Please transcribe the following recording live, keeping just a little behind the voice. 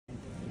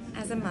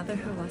As a mother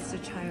who lost a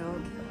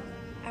child,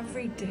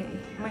 every day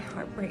my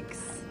heart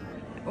breaks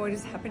at what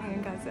is happening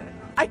in Gaza.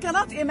 I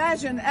cannot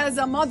imagine as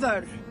a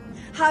mother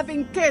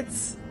having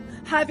kids,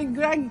 having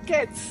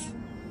grandkids,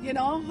 you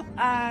know,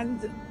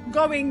 and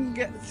going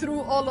through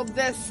all of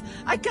this.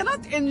 I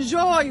cannot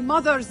enjoy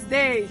Mother's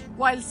Day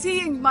while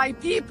seeing my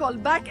people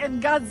back in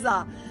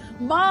Gaza.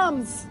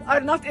 Moms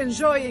are not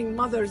enjoying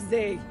Mother's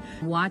Day.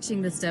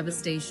 Watching this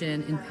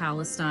devastation in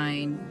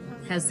Palestine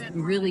has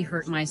really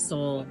hurt my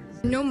soul.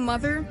 No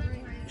mother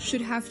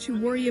should have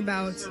to worry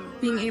about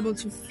being able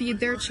to feed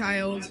their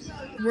child,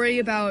 worry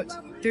about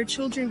their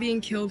children being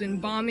killed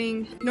in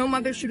bombing. No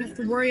mother should have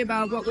to worry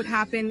about what would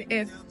happen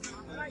if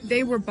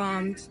they were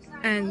bombed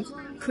and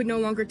could no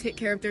longer take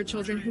care of their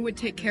children. Who would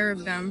take care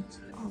of them?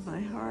 Oh, my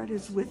heart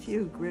is with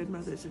you,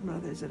 grandmothers and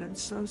mothers, and I'm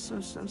so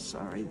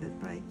sorry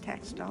that my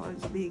tax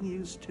dollars are being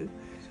used to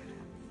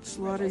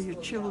slaughter your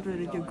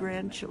children and your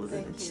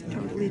grandchildren. It's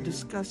totally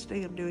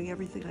disgusting. I'm doing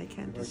everything I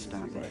can to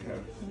stop it,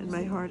 and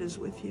my heart is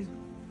with you.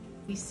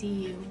 We see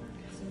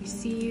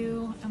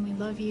you, and we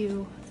love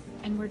you,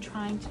 and we're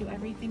trying to do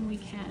everything we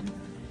can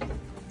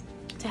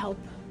to help.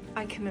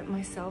 I commit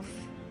myself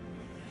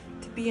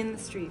to be in the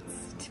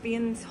streets, to be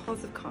in the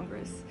halls of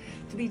Congress,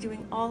 to be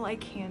doing all I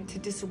can to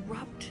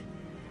disrupt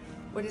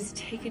what is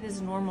taken as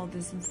normal,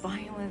 this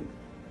violent,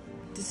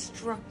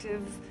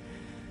 destructive,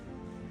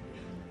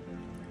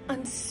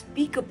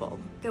 unspeakable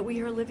that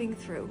we are living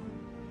through,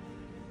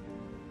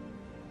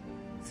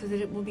 so that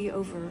it will be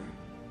over,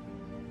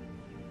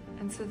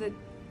 and so that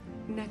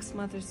next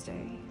Mother's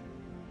Day,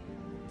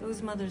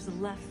 those mothers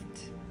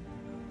left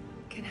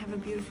can have a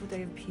beautiful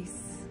day of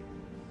peace.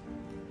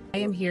 I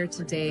am here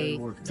today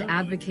to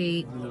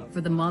advocate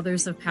for the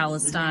mothers of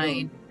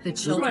Palestine, the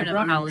children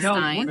of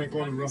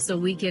Palestine, so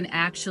we can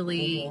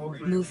actually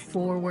move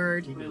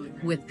forward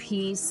with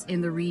peace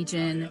in the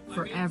region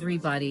for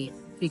everybody,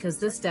 because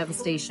this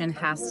devastation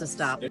has to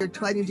stop. We're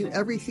trying to do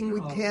everything we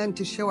can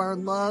to show our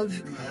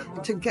love,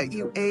 to get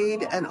you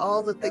aid and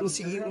all the things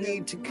that you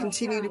need to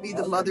continue to be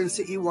the mothers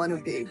that you want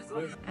to be.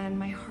 And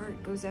my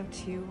heart goes out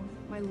to you.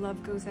 My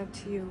love goes out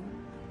to you.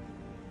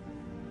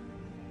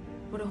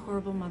 What a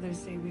horrible Mother's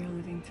Day we are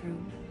living through.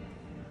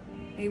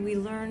 May we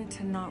learn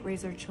to not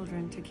raise our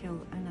children to kill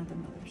another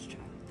mother's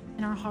child.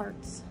 And our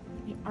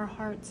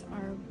hearts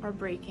are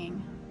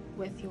breaking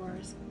with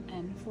yours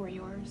and for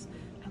yours,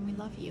 and we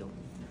love you.